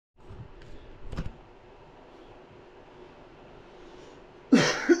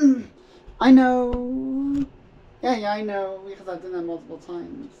I know. Yeah, I know, because I've done that multiple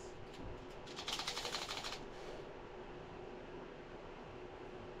times.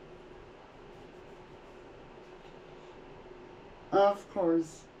 Of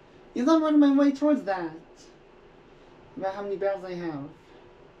course. He's not running my way towards that. About how many barrels I have.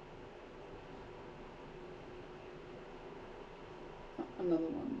 Another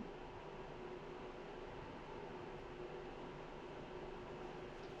one.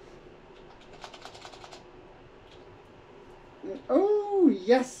 Oh,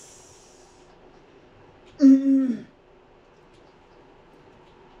 yes!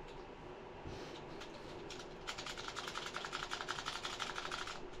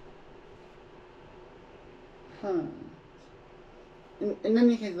 Huh. In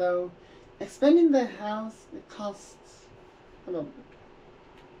any case, though, expanding the house, it costs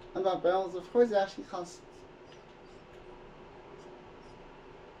about barrels. Of course, it actually costs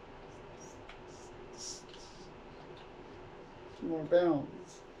more barrels.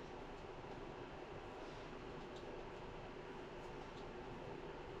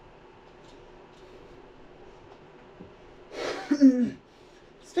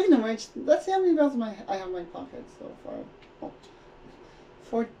 Speaking of which, let's see how many barrels I have in my pocket so far. Oh,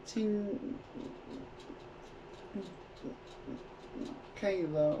 14. Okay,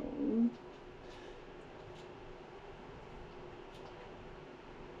 though.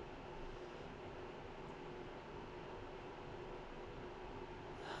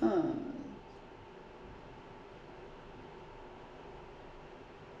 Huh.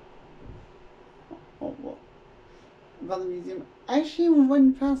 Oh, well. About the museum. I actually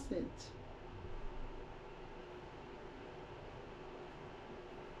went past it.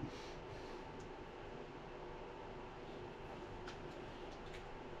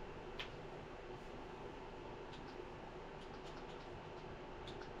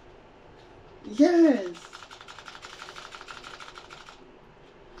 Yes!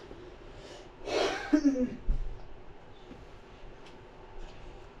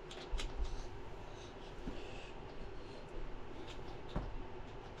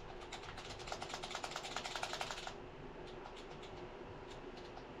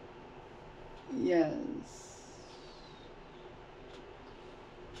 Yes.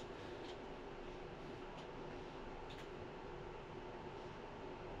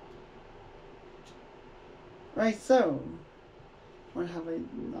 Right, so, what have I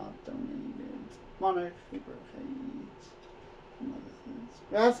not donated? Monarch, paper, page, some other things.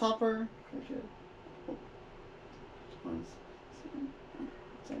 Grasshopper, cricket. Oh,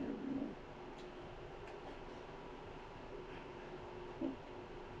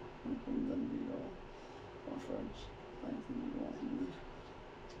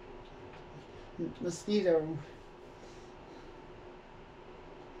 mosquito.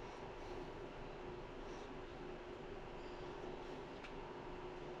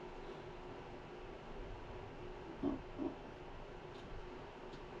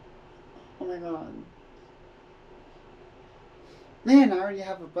 Oh my god. Man, I already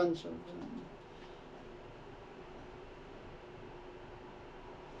have a bunch of them.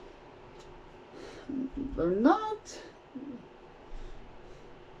 They're not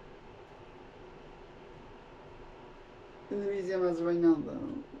in the museum as of right now,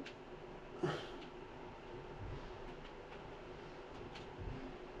 though.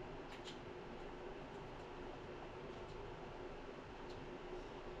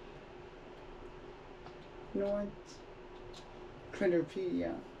 You know what?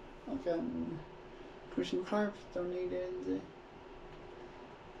 Critterpedia. Okay. Pushing carp donated.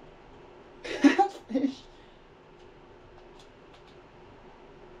 Catfish.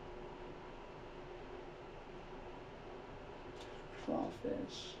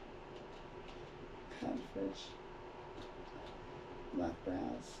 Crawfish. Catfish. Black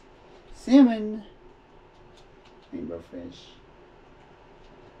bass. Salmon. Rainbow fish.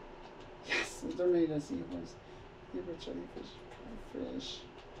 Yes! I donated a seahorse. Zebra jellyfish. Fish.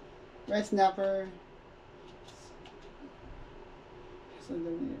 Red snapper. So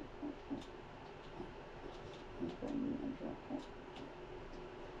donated.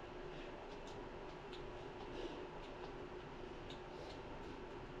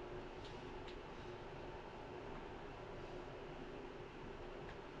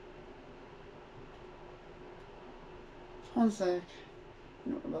 One sec.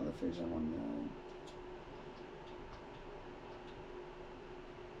 You know what about the fish I want to know?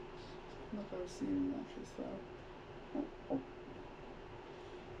 I'm not ever seen that fish though. Oh, oh.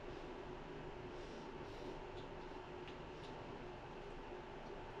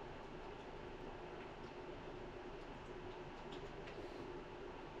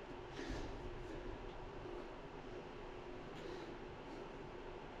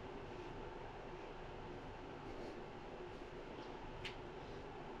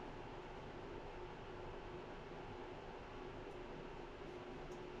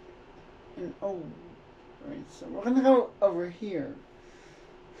 Oh, right. So we're gonna go over here.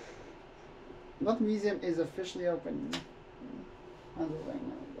 But the museum is officially open. As of right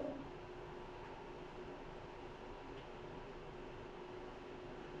now, though.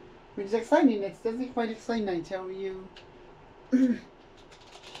 Which is exciting. It's definitely quite exciting, I tell you.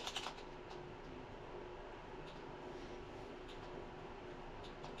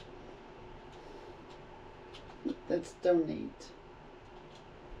 Let's donate.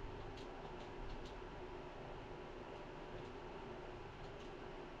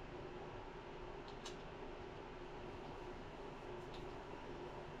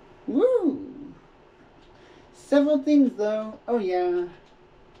 Woo! Several things, though. Oh, yeah.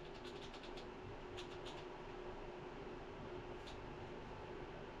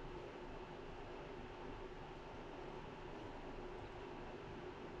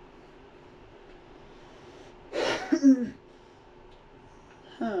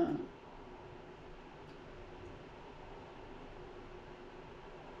 Huh.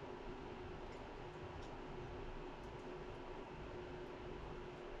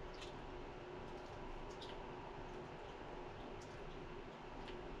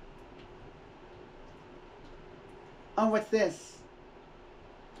 Oh, what's this?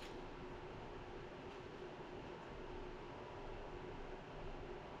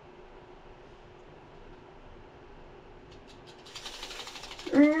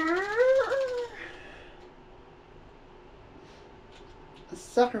 A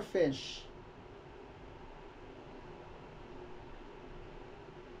suckerfish.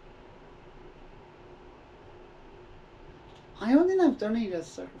 I don't think I've donated a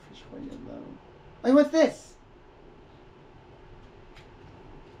suckerfish for you, though. Wait, what's this?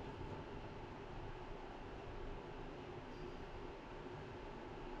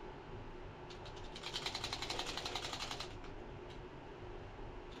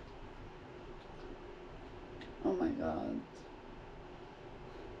 Oh my god.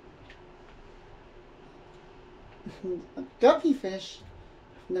 A guppy fish?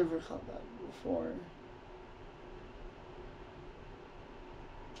 I've never caught that before.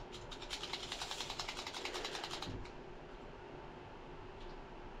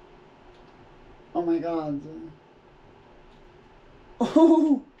 Oh my god.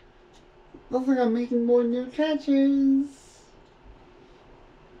 Oh! Looks like I'm making more new catches.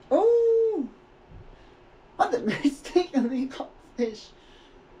 Oh! What a mistakenly caught fish.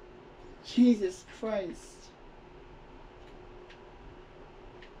 Jesus Christ.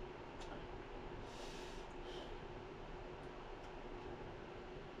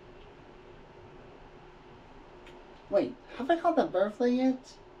 Wait, have I caught that butterfly yet?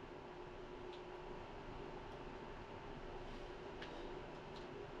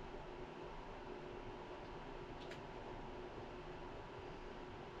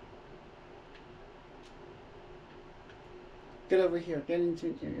 Get over here. Get into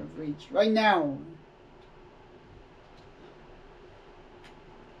an area of reach. Right now.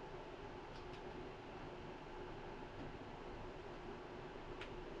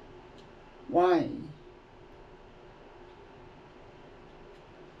 Why?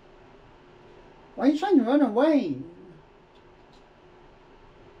 Why are you trying to run away?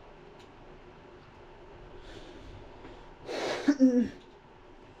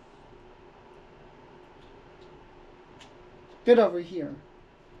 Get over here.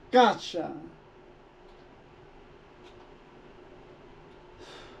 Gotcha.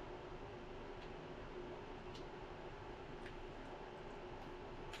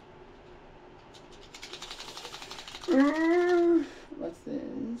 What's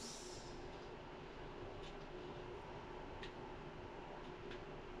this?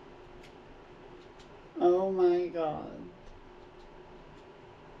 Oh my god.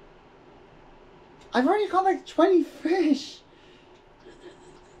 I've already caught like 20 fish.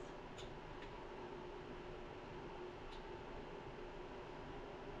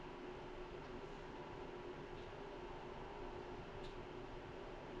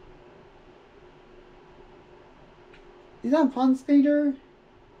 Is that a pond skater?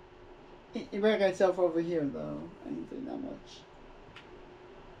 You better get yourself over here though. I didn't think that much.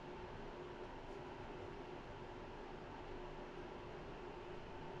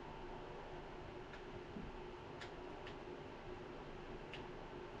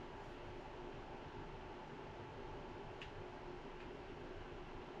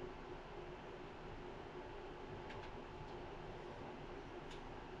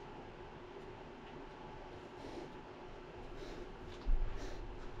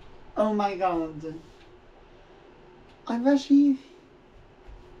 Oh my god. I've actually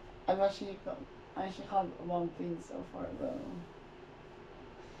caught one thing so far though.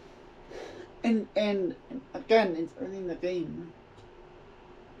 And again, it's early in the game.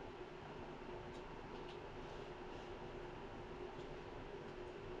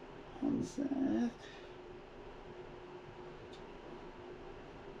 One sec.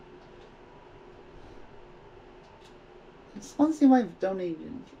 I just want to see what I've donated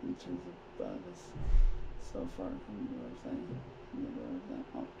in terms of bugs so far from the website.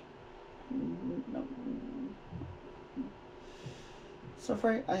 Oh. No. So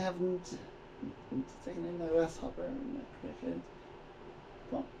far, I haven't taken in the grasshopper and the cricket.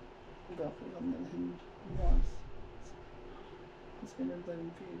 Well, broccoli on the hinge was. It's gonna let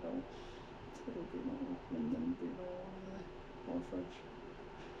him beetle. It's gonna beetle and then beetle or fudge.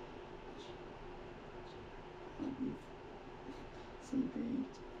 Seaweed.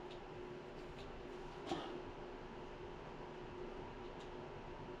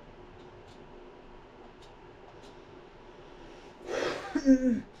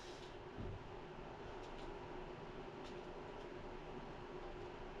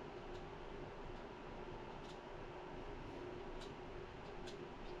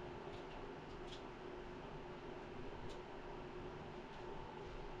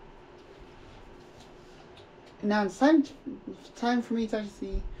 Now it's time for me to actually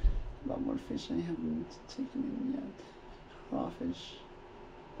see a lot more fish I haven't taken in yet. Crawfish.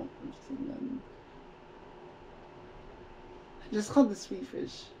 Oh, I've seen them. I just called the sweet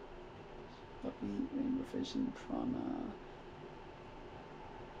fish. Puppy, rainbow fish, and prana.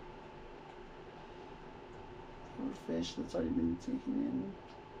 Fish that's already been taken in.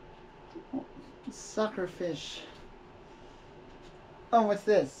 Oh, sucker fish. Oh, what's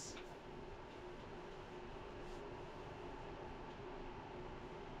this?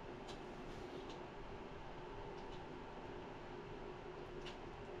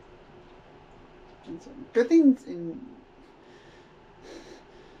 Good things in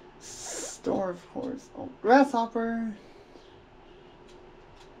store, of course. Oh, grasshopper.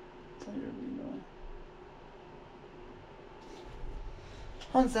 Tiger beetle.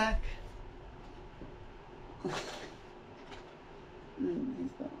 One sec. He's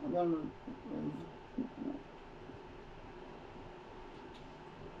got no.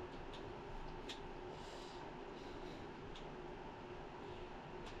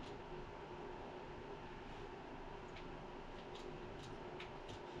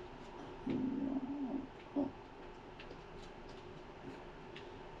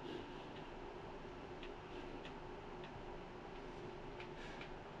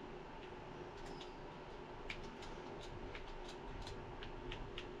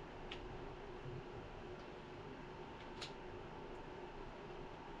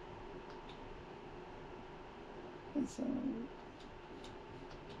 So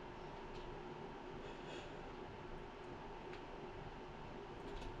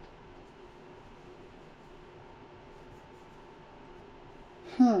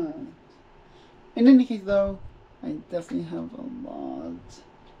in any case, though, I definitely have a lot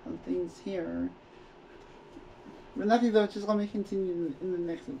of things here. But nothing, though, just let me continue in the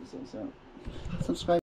next episode. So subscribe.